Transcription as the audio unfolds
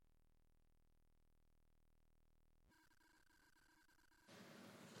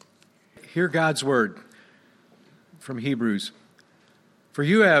Hear God's word from Hebrews. For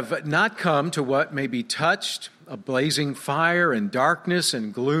you have not come to what may be touched, a blazing fire and darkness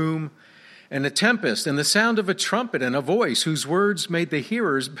and gloom, and a tempest and the sound of a trumpet and a voice whose words made the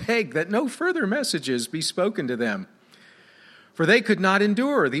hearers beg that no further messages be spoken to them. For they could not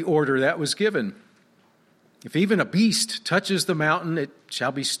endure the order that was given. If even a beast touches the mountain, it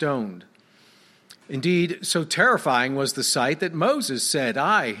shall be stoned. Indeed, so terrifying was the sight that Moses said,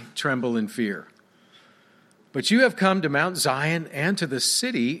 I tremble in fear. But you have come to Mount Zion and to the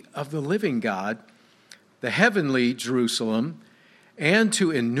city of the living God, the heavenly Jerusalem, and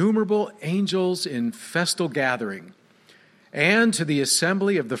to innumerable angels in festal gathering, and to the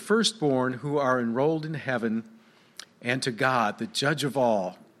assembly of the firstborn who are enrolled in heaven, and to God, the judge of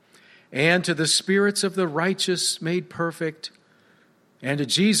all, and to the spirits of the righteous made perfect, and to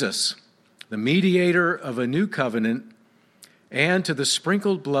Jesus, the mediator of a new covenant, and to the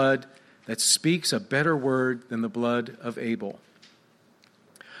sprinkled blood that speaks a better word than the blood of Abel.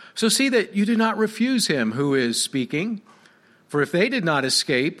 So see that you do not refuse him who is speaking, for if they did not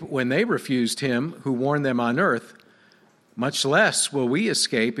escape when they refused him who warned them on earth, much less will we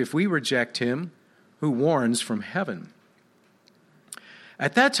escape if we reject him who warns from heaven.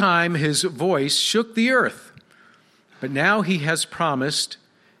 At that time his voice shook the earth, but now he has promised,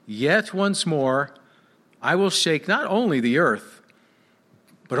 yet once more I will shake not only the earth,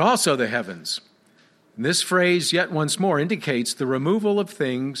 but also the heavens. And this phrase, yet once more, indicates the removal of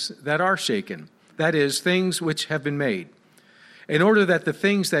things that are shaken, that is, things which have been made, in order that the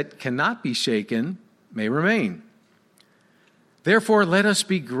things that cannot be shaken may remain. Therefore, let us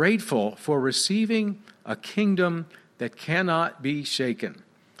be grateful for receiving a kingdom that cannot be shaken.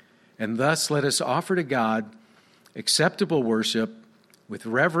 And thus let us offer to God acceptable worship with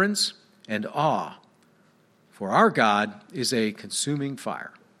reverence and awe, for our God is a consuming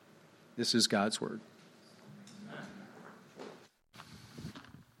fire. This is God's word.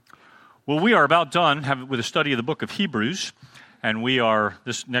 Well, we are about done with a study of the book of Hebrews, and we are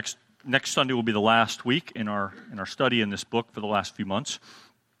this next Sunday will be the last week in our study in this book for the last few months.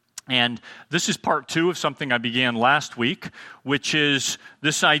 And this is part 2 of something I began last week, which is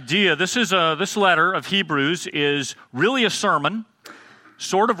this idea. This letter of Hebrews is really a sermon,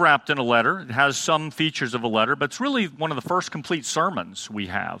 sort of wrapped in a letter. It has some features of a letter, but it's really one of the first complete sermons we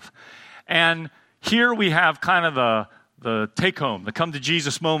have. And here we have kind of the take-home, the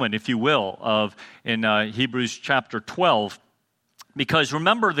come-to-Jesus moment, if you will, in Hebrews chapter 12. Because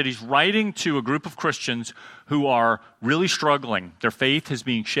remember that he's writing to a group of Christians who are really struggling. Their faith is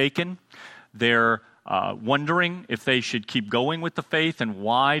being shaken. They're wondering if they should keep going with the faith, and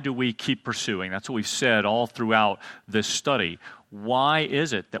why do we keep pursuing? That's what we've said all throughout this study. Why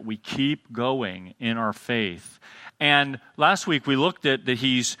is it that we keep going in our faith? And last week we looked at that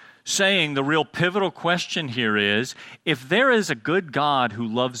he's saying the real pivotal question here is, if there is a good God who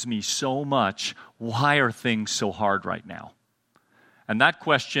loves me so much, why are things so hard right now? And that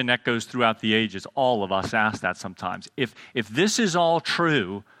question echoes throughout the ages. All of us ask that sometimes. If this is all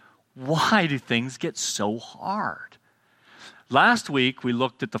true, why do things get so hard? Last week, we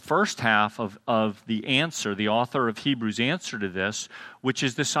looked at the first half of the answer, the author of Hebrews' answer to this, which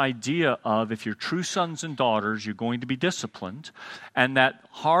is this idea of if you're true sons and daughters, you're going to be disciplined, and that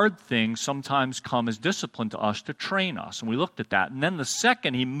hard things sometimes come as discipline to us to train us. And we looked at that. And then the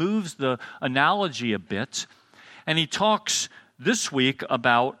second, he moves the analogy a bit, and he talks this week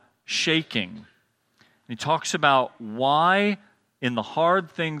about shaking. He talks about why in the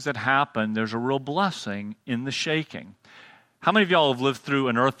hard things that happen, there's a real blessing in the shaking. How many of y'all have lived through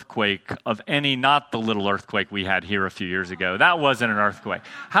an earthquake of any, not the little earthquake we had here a few years ago? That wasn't an earthquake.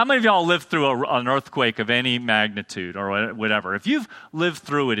 How many of y'all lived through an earthquake of any magnitude or whatever? If you've lived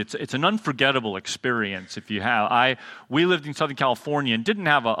through it, it's an unforgettable experience if you have. We lived in Southern California and didn't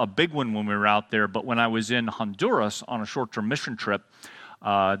have a big one when we were out there, but when I was in Honduras on a short-term mission trip,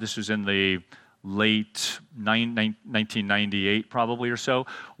 this was in the late 1998 probably or so,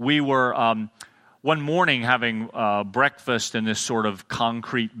 we were one morning having breakfast in this sort of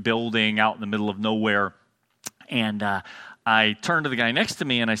concrete building out in the middle of nowhere, and I turned to the guy next to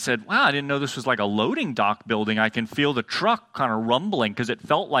me and I said, wow, I didn't know this was like a loading dock building. I can feel the truck kind of rumbling because it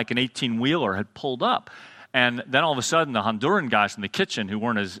felt like an 18-wheeler had pulled up. And then all of a sudden, the Honduran guys in the kitchen, who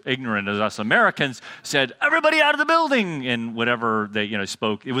weren't as ignorant as us Americans, said, everybody out of the building, and whatever they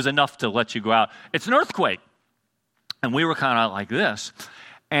spoke. It was enough to let you go out. It's an earthquake. And we were kind of like this.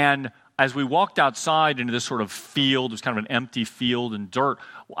 And as we walked outside into this sort of field, it was kind of an empty field and dirt,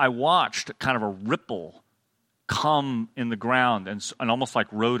 I watched kind of a ripple come in the ground and almost like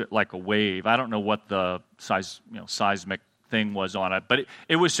rode it like a wave. I don't know what the seismic thing was on it. But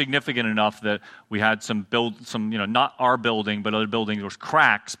it was significant enough that we had some, not our building, but other buildings, there was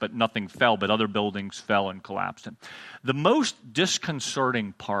cracks, but nothing fell, but other buildings fell and collapsed. And the most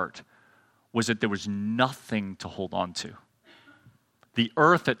disconcerting part was that there was nothing to hold on to. The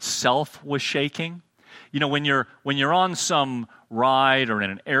earth itself was shaking. When you're on some ride or in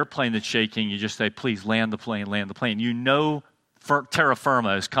an airplane that's shaking, you just say, please land the plane, land the plane. Terra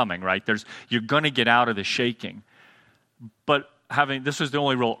firma is coming, right? You're going to get out of the shaking. But this was the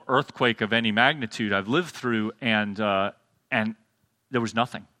only real earthquake of any magnitude I've lived through, and there was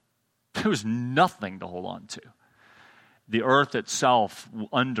nothing. There was nothing to hold on to. The earth itself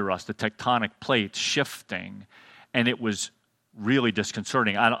under us, the tectonic plates shifting, and it was really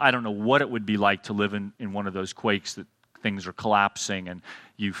disconcerting. I don't know what it would be like to live in one of those quakes that things are collapsing and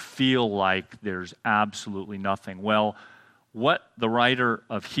you feel like there's absolutely nothing. Well, what the writer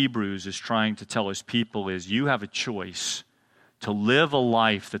of Hebrews is trying to tell his people is you have a choice to live a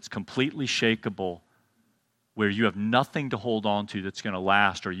life that's completely shakeable, where you have nothing to hold on to that's going to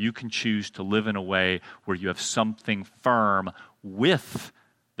last, or you can choose to live in a way where you have something firm with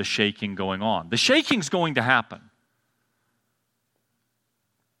the shaking going on. The shaking's going to happen.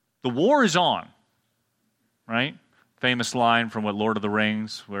 The war is on, right? Famous line from Lord of the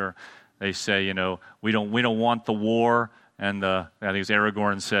Rings, where they say, we don't want the war. And I think it's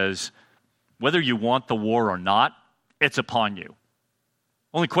Aragorn says, whether you want the war or not, it's upon you.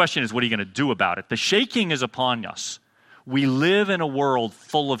 Only question is, what are you going to do about it? The shaking is upon us. We live in a world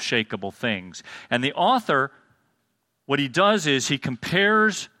full of shakeable things. And the author, what he does is he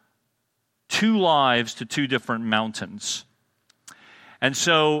compares two lives to two different mountains. And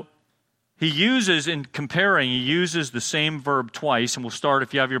so he uses the same verb twice, and we'll start,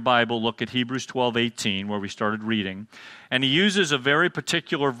 if you have your Bible, look at Hebrews 12:18, where we started reading. And he uses a very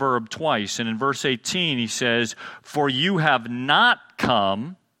particular verb twice. And in verse 18, he says, for you have not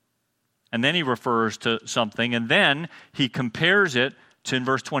come, and then he refers to something, and then he compares it to, in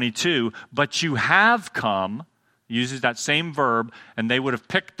verse 22, but you have come. He uses that same verb, and they would have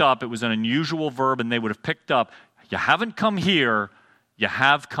picked up, it was an unusual verb, and they would have picked up, you haven't come here, you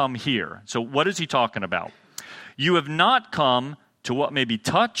have come here. So what is he talking about? You have not come to what may be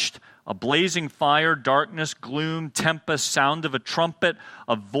touched, a blazing fire, darkness, gloom, tempest, sound of a trumpet,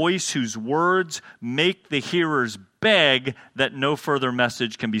 a voice whose words make the hearers beg that no further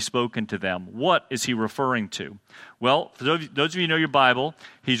message can be spoken to them. What is he referring to? Well, for those of you who know your Bible,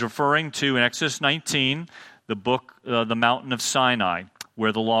 he's referring to, in Exodus 19, the book, the mountain of Sinai,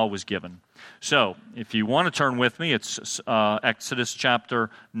 where the law was given. So, if you want to turn with me, it's Exodus chapter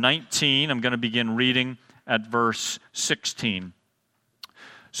 19. I'm going to begin reading at verse 16.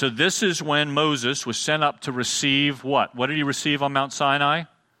 So this is when Moses was sent up to receive what? What did he receive on Mount Sinai?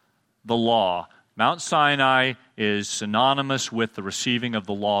 The law. Mount Sinai is synonymous with the receiving of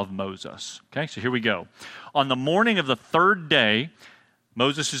the law of Moses. Okay, so here we go. On the morning of the third day,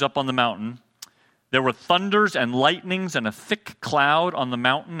 Moses is up on the mountain. There were thunders and lightnings and a thick cloud on the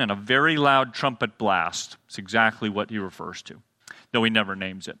mountain and a very loud trumpet blast. It's exactly what he refers to, though he never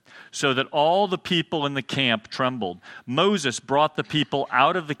names it. So that all the people in the camp trembled. Moses brought the people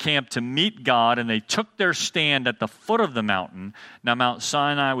out of the camp to meet God, and they took their stand at the foot of the mountain. Now Mount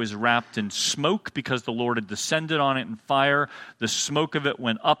Sinai was wrapped in smoke because the Lord had descended on it in fire. The smoke of it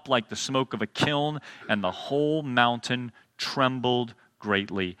went up like the smoke of a kiln, and the whole mountain trembled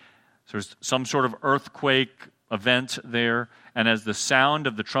greatly. So there's some sort of earthquake event there, and as the sound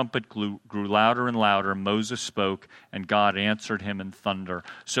of the trumpet grew louder and louder, Moses spoke, and God answered him in thunder.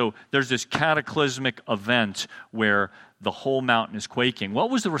 So there's this cataclysmic event where the whole mountain is quaking. What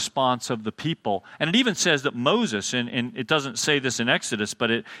was the response of the people? And it even says that Moses, and it doesn't say this in Exodus,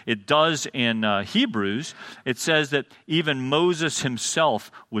 but it does in Hebrews, it says that even Moses himself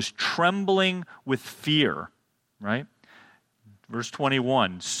was trembling with fear, right? Verse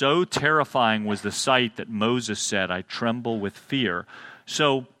 21, so terrifying was the sight that Moses said, I tremble with fear.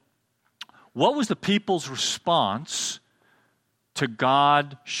 So what was the people's response to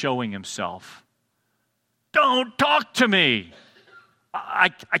God showing himself? Don't talk to me. I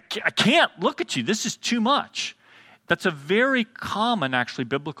can't look at you. This is too much. That's a very common, actually,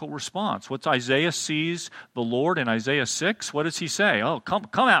 biblical response. What's Isaiah sees the Lord in Isaiah 6? What does he say? Oh,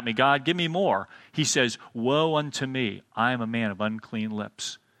 come at me, God, give me more. He says, woe unto me, I am a man of unclean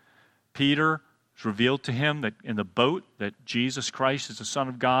lips. Peter, it's revealed to him that in the boat that Jesus Christ is the Son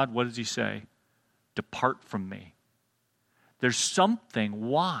of God. What does he say? Depart from me. There's something.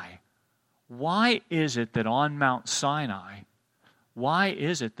 Why? Why is it that on Mount Sinai, why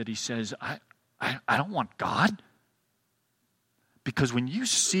is it that he says, I don't want God? Because when you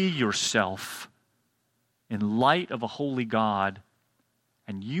see yourself in light of a holy God,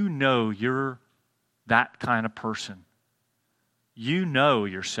 and you know you're that kind of person. You know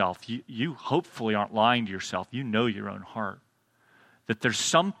yourself. You hopefully aren't lying to yourself. You know your own heart. That there's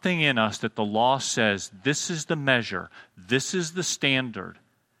something in us that the law says, this is the measure, this is the standard.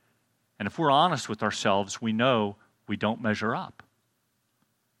 And if we're honest with ourselves, we know we don't measure up.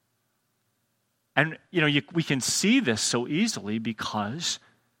 And, we can see this so easily because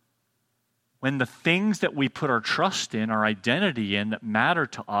when the things that we put our trust in, our identity in, that matter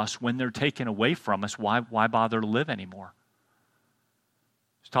to us, when they're taken away from us, why bother to live anymore?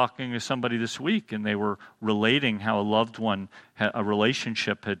 I was talking to somebody this week, and they were relating how a loved one, a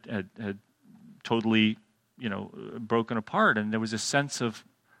relationship had totally, broken apart, and there was a sense of,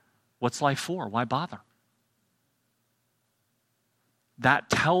 what's life for? Why bother? That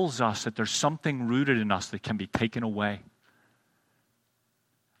tells us that there's something rooted in us that can be taken away.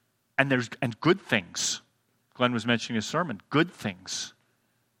 And good things. Glenn was mentioning his sermon. Good things.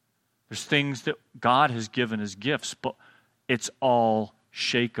 There's things that God has given as gifts, but it's all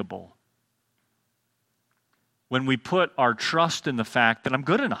shakeable. When we put our trust in the fact that I'm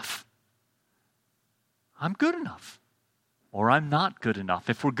good enough. I'm good enough. Or I'm not good enough.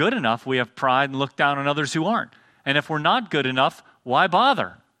 If we're good enough, we have pride and look down on others who aren't. And if we're not good enough, why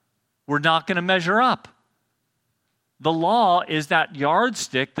bother? We're not going to measure up. The law is that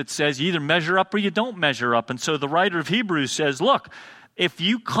yardstick that says you either measure up or you don't measure up. And so the writer of Hebrews says, look, if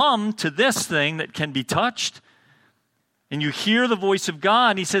you come to this thing that can be touched and you hear the voice of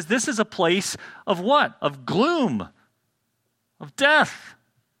God, he says this is a place of what? Of gloom, of death.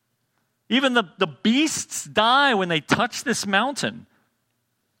 Even the beasts die when they touch this mountain.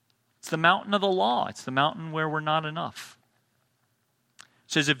 It's the mountain of the law. It's the mountain where we're not enough.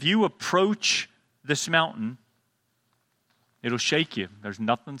 It says if you approach this mountain, it'll shake you. There's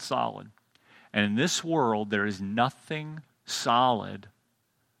nothing solid. And in this world, there is nothing solid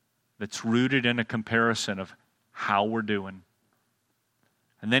that's rooted in a comparison of how we're doing.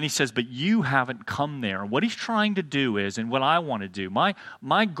 And then he says, but you haven't come there. What he's trying to do is, and what I want to do,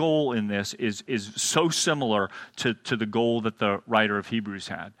 my goal in this is so similar to the goal that the writer of Hebrews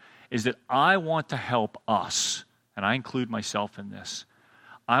had, is that I want to help us, and I include myself in this,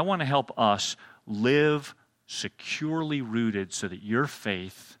 I want to help us live securely rooted so that your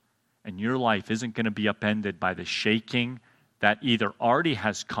faith and your life isn't going to be upended by the shaking that either already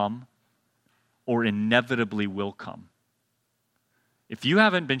has come or inevitably will come. If you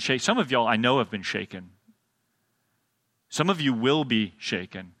haven't been shaken, some of y'all I know have been shaken. Some of you will be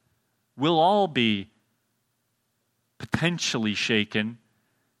shaken. We'll all be potentially shaken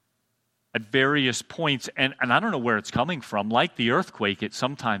at various points, and I don't know where it's coming from. Like the earthquake, it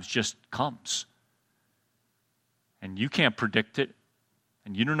sometimes just comes. And you can't predict it,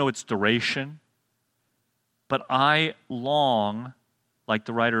 and you don't know its duration. But I long, like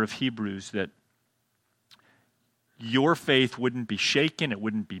the writer of Hebrews, that your faith wouldn't be shaken, it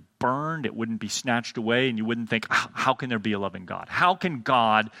wouldn't be burned, it wouldn't be snatched away, and you wouldn't think, how can there be a loving God? How can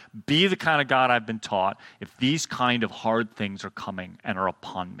God be the kind of God I've been taught if these kind of hard things are coming and are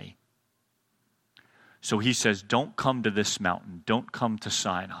upon me? So he says, don't come to this mountain, don't come to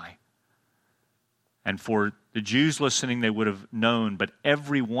Sinai. And for the Jews listening, they would have known, but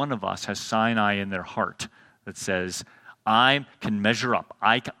every one of us has Sinai in their heart that says, I can measure up,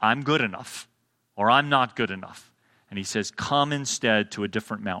 I'm good enough, or I'm not good enough. And he says, come instead to a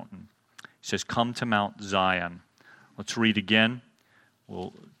different mountain. He says, come to Mount Zion. Let's read again.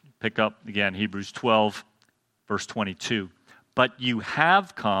 We'll pick up again, Hebrews 12, verse 22. But you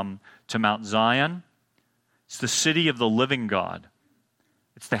have come to Mount Zion. It's the city of the living God.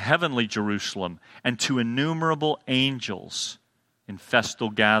 It's the heavenly Jerusalem, and to innumerable angels in festal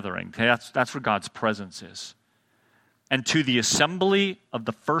gathering. That's where God's presence is. And to the assembly of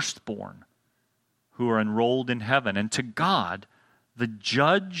the firstborn who are enrolled in heaven, and to God, the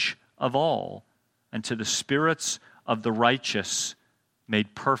judge of all, and to the spirits of the righteous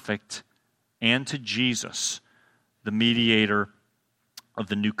made perfect, and to Jesus, the mediator of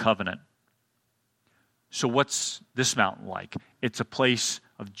the new covenant. So what's this mountain like? It's a place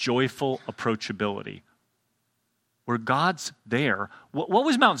of joyful approachability, where God's there. What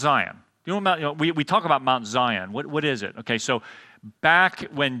was Mount Zion? We talk about Mount Zion. What is it? Okay, so back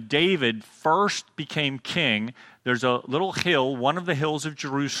when David first became king, there's a little hill, one of the hills of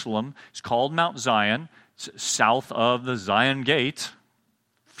Jerusalem. It's called Mount Zion. It's south of the Zion Gate,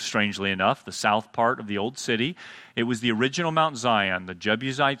 strangely enough, the south part of the old city. It was the original Mount Zion. The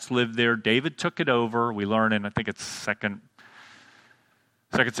Jebusites lived there. David took it over. We learn in, I think it's 2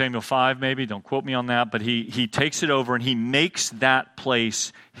 Samuel 5 maybe, don't quote me on that, but he takes it over and he makes that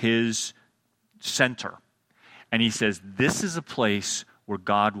place his center. And he says, this is a place where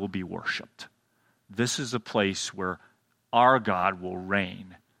God will be worshiped. This is a place where our God will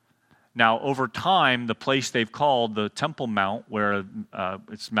reign. Now, over time, the place they've called the Temple Mount, where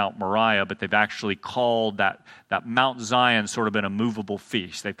it's Mount Moriah, but they've actually called that Mount Zion sort of been a movable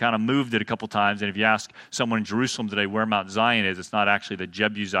feast. They've kind of moved it a couple times, and if you ask someone in Jerusalem today where Mount Zion is, it's not actually the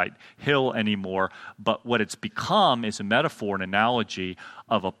Jebusite hill anymore, but what it's become is a metaphor, an analogy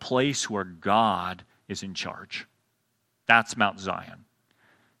of a place where God is in charge. That's Mount Zion.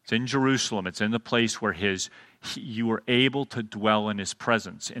 It's in Jerusalem. It's in the place where you were able to dwell in his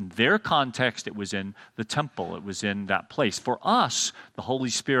presence. In their context, it was in the temple. It was in that place. For us, the Holy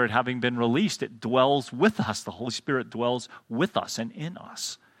Spirit having been released, it dwells with us. The Holy Spirit dwells with us and in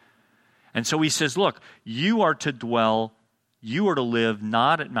us. And so he says, look, you are to live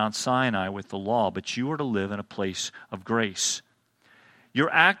not at Mount Sinai with the law, but you are to live in a place of grace. Your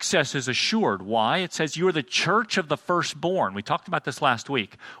access is assured. Why? It says you are the church of the firstborn. We talked about this last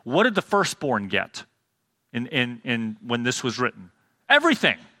week. What did the firstborn get in when this was written?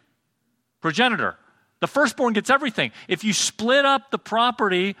 Everything. Progenitor. The firstborn gets everything. If you split up the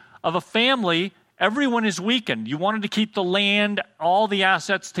property of a family, everyone is weakened. You wanted to keep the land, all the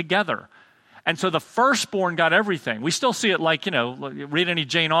assets together. And so the firstborn got everything. We still see it like, read any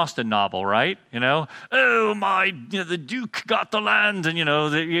Jane Austen novel, right? The Duke got the land, and,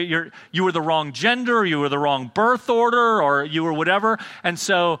 you were the wrong gender, you were the wrong birth order, or you were whatever, and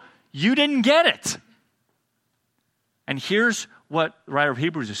so you didn't get it. And here's what the writer of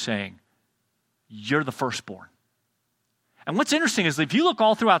Hebrews is saying. You're the firstborn. And what's interesting is if you look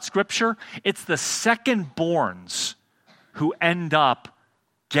all throughout Scripture, it's the secondborns who end up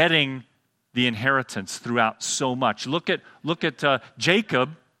getting the inheritance throughout so much. Look at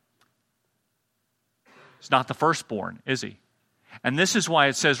Jacob. He's not the firstborn, is he? And this is why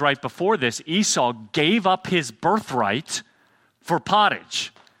it says right before this, Esau gave up his birthright for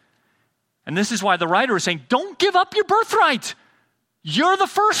pottage. And this is why the writer is saying, don't give up your birthright. You're the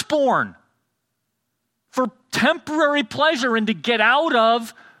firstborn. For temporary pleasure and to get out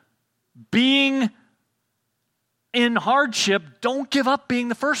of being in hardship, don't give up being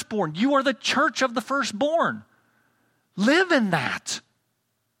the firstborn. You are the church of the firstborn. Live in that.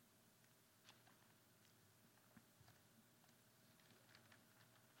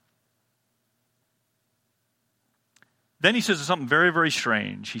 Then he says something very, very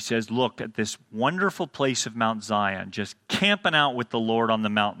strange. He says, look at this wonderful place of Mount Zion, just camping out with the Lord on the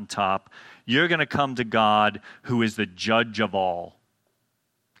mountaintop. You're going to come to God who is the judge of all.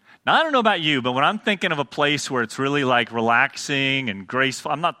 Now, I don't know about you, but when I'm thinking of a place where it's really like relaxing and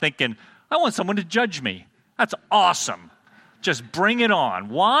graceful, I'm not thinking, I want someone to judge me. That's awesome. Just bring it on.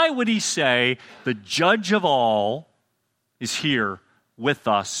 Why would he say the judge of all is here with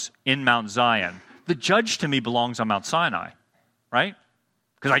us in Mount Zion? The judge to me belongs on Mount Sinai, right?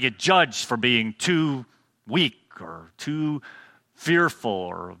 Because I get judged for being too weak or too fearful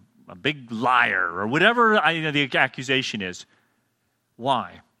or a big liar or whatever the accusation is.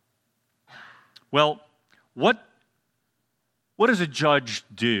 Why? Well, what does a judge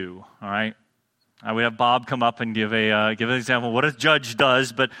do? All right, we have Bob come up and give an example of what a judge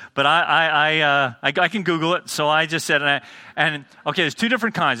does, but I can Google it. So I just said, and there's two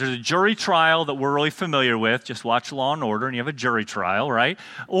different kinds. There's a jury trial that we're really familiar with. Just watch Law and Order, and you have a jury trial, right?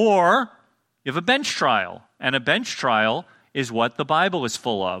 Or you have a bench trial, and a bench trial is what the Bible is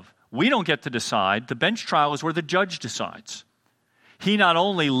full of. We don't get to decide. The bench trial is where the judge decides. He not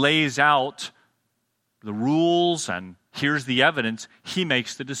only lays out the rules and here's the evidence, he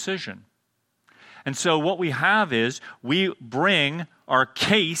makes the decision. And so what we have is we bring our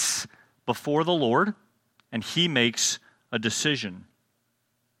case before the Lord and he makes a decision.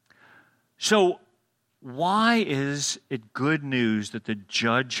 So why is it good news that the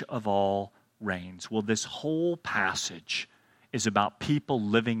judge of all reigns? Well, this whole passage is about people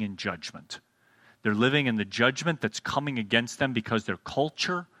living in judgment. They're living in the judgment that's coming against them because their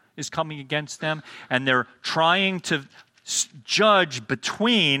culture is coming against them, and they're trying to judge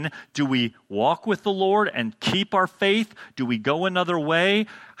between, do we walk with the Lord and keep our faith? Do we go another way?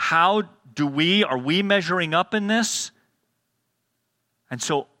 Are we measuring up in this? And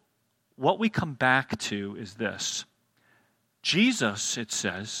so what we come back to is this. Jesus, it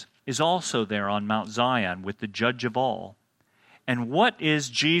says, is also there on Mount Zion with the judge of all. And what is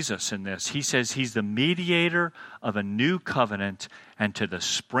Jesus in this? He says he's the mediator of a new covenant and to the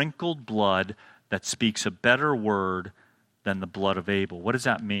sprinkled blood that speaks a better word than the blood of Abel. What does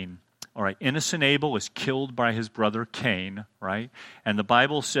that mean? All right, innocent Abel was killed by his brother Cain, right? And the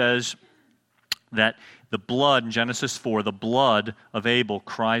Bible says that the blood, in Genesis 4, the blood of Abel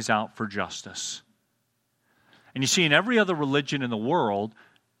cries out for justice. And you see, in every other religion in the world,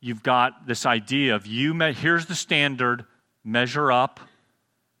 you've got this idea of here's the standard, measure up,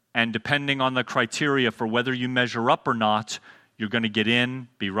 and depending on the criteria for whether you measure up or not, you're going to get in,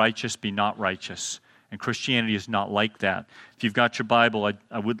 be righteous, be not righteous. And Christianity is not like that. If you've got your Bible,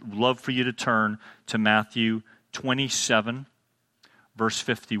 I would love for you to turn to Matthew 27, verse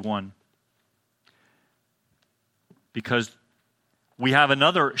 51. Because we have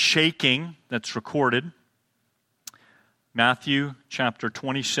another shaking that's recorded. Matthew chapter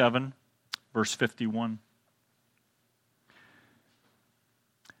 27, verse 51.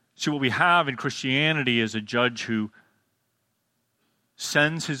 See, what we have in Christianity is a judge who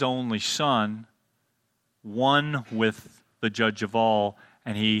sends his only Son, one with the judge of all,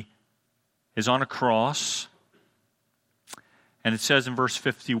 and he is on a cross. And it says in verse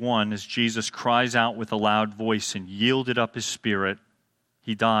 51, as Jesus cries out with a loud voice and yielded up his spirit,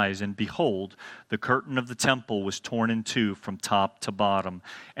 he dies. And behold, the curtain of the temple was torn in two from top to bottom,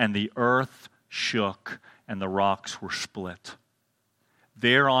 and the earth shook, and the rocks were split.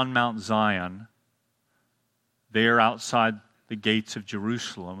 There on Mount Zion, there outside the gates of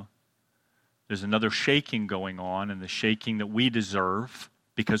Jerusalem, there's another shaking going on, and the shaking that we deserve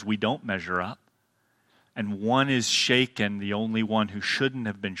because we don't measure up. And one is shaken, the only one who shouldn't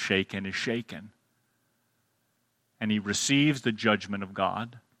have been shaken is shaken. And he receives the judgment of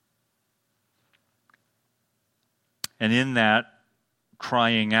God. And in that,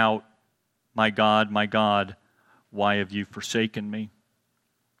 crying out, my God, why have you forsaken me?"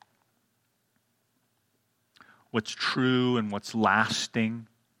 What's true and what's lasting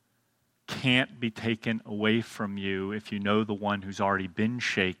can't be taken away from you if you know the one who's already been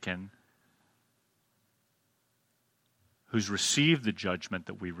shaken, who's received the judgment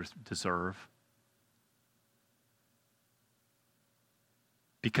that we deserve,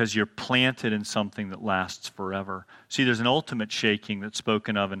 because you're planted in something that lasts forever. See, there's an ultimate shaking that's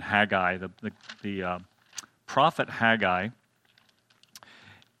spoken of in Haggai. The prophet Haggai,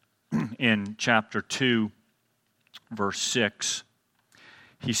 in chapter 2, verse 6,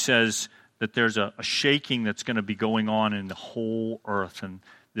 he says that there's a shaking that's going to be going on in the whole earth, and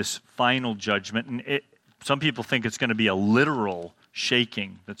this final judgment. And some people think it's going to be a literal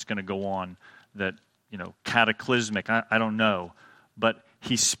shaking that's going to go on, that, cataclysmic. I don't know. But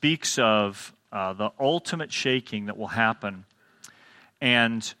he speaks of the ultimate shaking that will happen.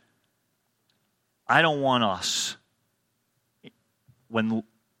 And I don't want us,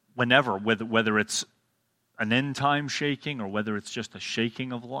 whenever, whether it's an end-time shaking or whether it's just a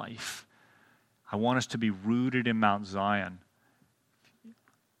shaking of life, I want us to be rooted in Mount Zion.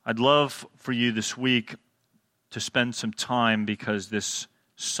 I'd love for you this week to spend some time, because this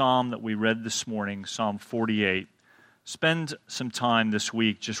psalm that we read this morning, Psalm 48, spend some time this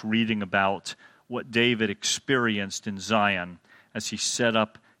week just reading about what David experienced in Zion as he set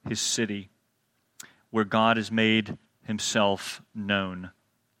up his city, where God has made himself known,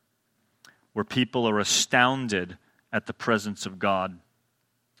 where people are astounded at the presence of God.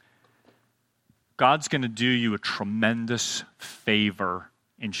 God's going to do you a tremendous favor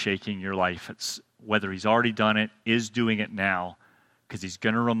in shaking your life. It's whether he's already done it, is doing it now, because he's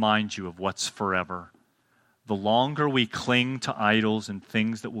going to remind you of what's forever. The longer we cling to idols and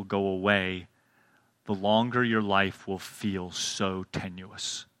things that will go away, the longer your life will feel so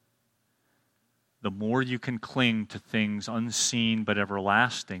tenuous. The more you can cling to things unseen but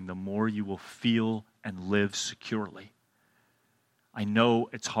everlasting, the more you will feel and live securely. I know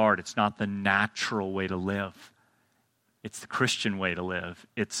it's hard. It's not the natural way to live. It's the Christian way to live.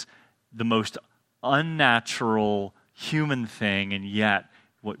 It's the most unnatural human thing, and yet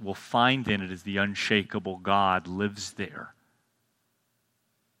what we'll find in it is the unshakable God lives there.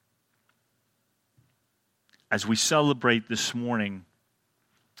 As we celebrate this morning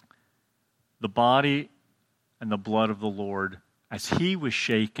the body and the blood of the Lord as he was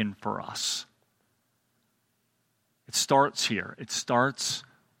shaken for us, it starts here. It starts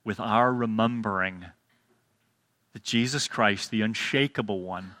with our remembering that Jesus Christ, the unshakable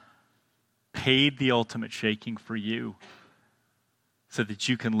one, paid the ultimate shaking for you so that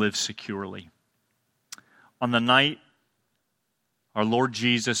you can live securely. On the night our Lord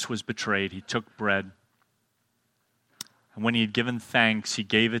Jesus was betrayed, he took bread. And when he had given thanks, he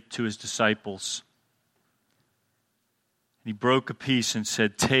gave it to his disciples. And he broke a piece and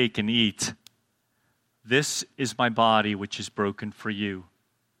said, "Take and eat. This is my body, which is broken for you.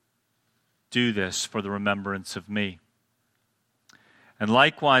 Do this for the remembrance of me." And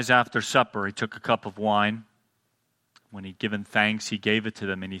likewise, after supper, he took a cup of wine. When he'd given thanks, he gave it to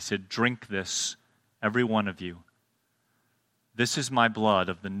them, and he said, "Drink this, every one of you. This is my blood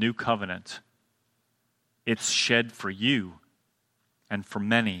of the new covenant, It's shed for you and for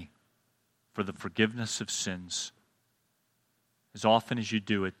many for the forgiveness of sins. As often as you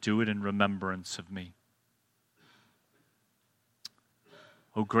do it in remembrance of me.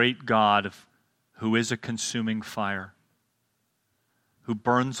 O great God, who is a consuming fire, who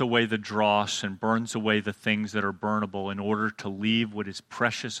burns away the dross and burns away the things that are burnable in order to leave what is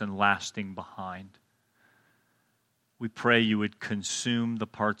precious and lasting behind. We pray you would consume the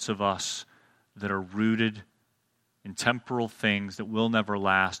parts of us that are rooted in temporal things that will never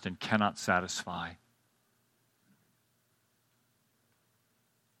last and cannot satisfy.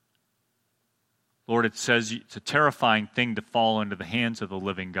 Lord, it says it's a terrifying thing to fall into the hands of the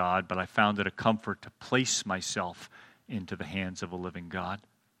living God, but I found it a comfort to place myself into the hands of a living God.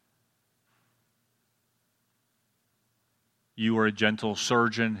 You are a gentle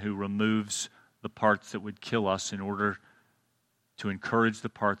surgeon who removes the parts that would kill us in order to encourage the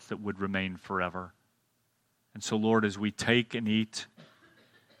parts that would remain forever. And so, Lord, as we take and eat,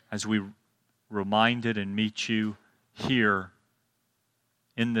 as we reminded and meet you here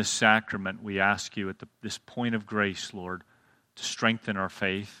in this sacrament, we ask you at this point of grace, Lord, to strengthen our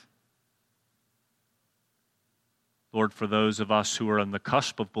faith. Lord, for those of us who are on the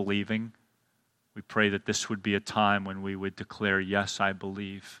cusp of believing, we pray that this would be a time when we would declare, yes, I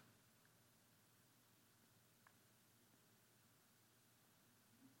believe.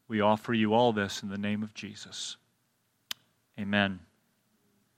 We offer you all this in the name of Jesus. Amen.